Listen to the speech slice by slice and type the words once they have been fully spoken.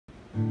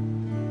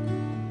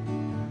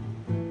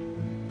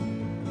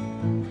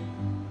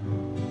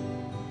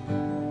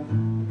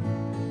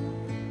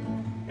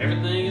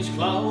Everything is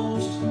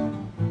closed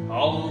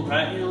all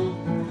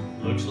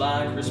around. Looks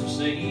like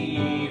Christmas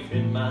Eve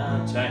in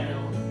my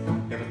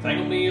town. Everything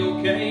will be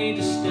okay,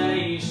 just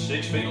stay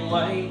 6 feet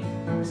away,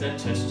 'cause that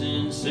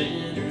testing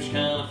center's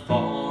kinda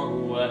far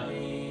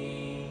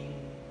away.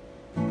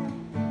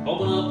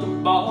 Open up the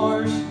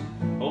bars,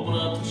 open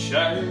up the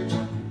church,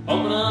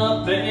 open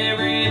up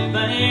everything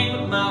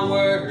but my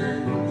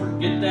word.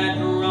 Forget that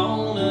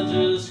Corona,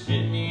 just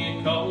give me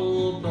a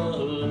cold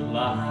Bud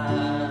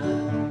Light.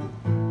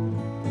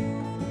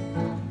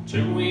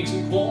 2 weeks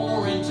in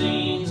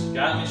quarantines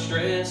got me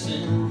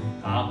stressing.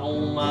 I'm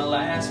on my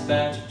last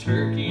batch of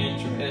turkey and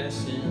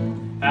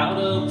dressing. Out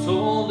of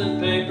toilet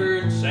paper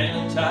and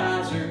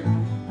sanitizer.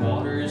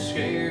 Water is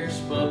scarce,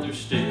 but there's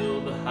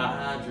still the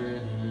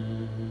hydrant.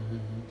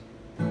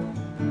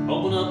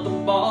 Open up the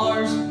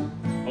bars,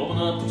 open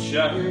up the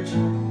church,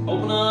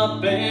 open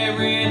up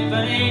everything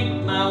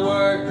but my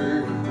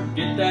word.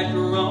 Forget that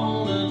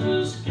Corona,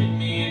 just give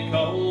me a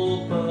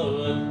cold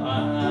Bud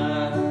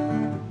Light.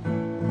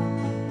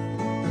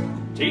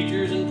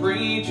 Teachers and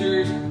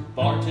preachers,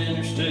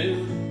 bartenders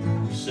too,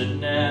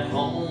 sitting at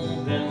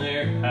home in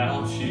their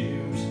house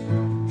shoes.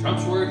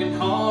 Trump's working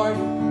hard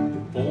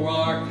for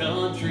our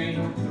country.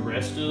 The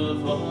rest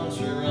of us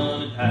are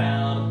running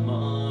out of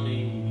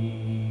money.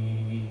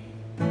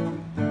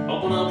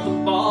 Open up the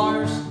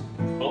bars,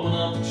 open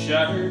up the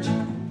church,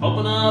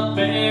 open up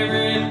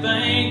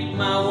everything,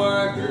 my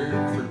word.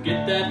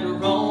 Forget that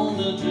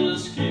Corona,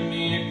 just give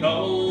me a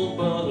cold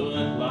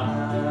Bud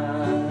Light.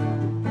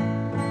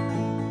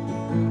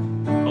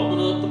 Open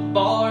up the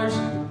bars,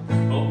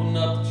 open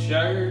up the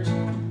church,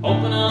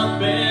 open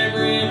up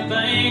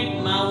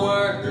everything, my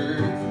word.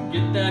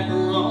 Forget that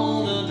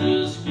Corona,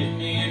 just give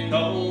me a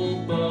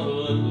cold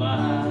Bud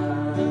Light.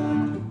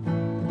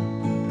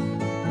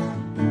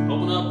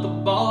 Open up the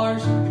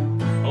bars,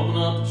 open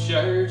up the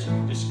church,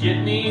 just give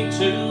me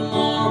 2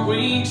 more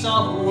weeks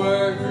off of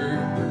work.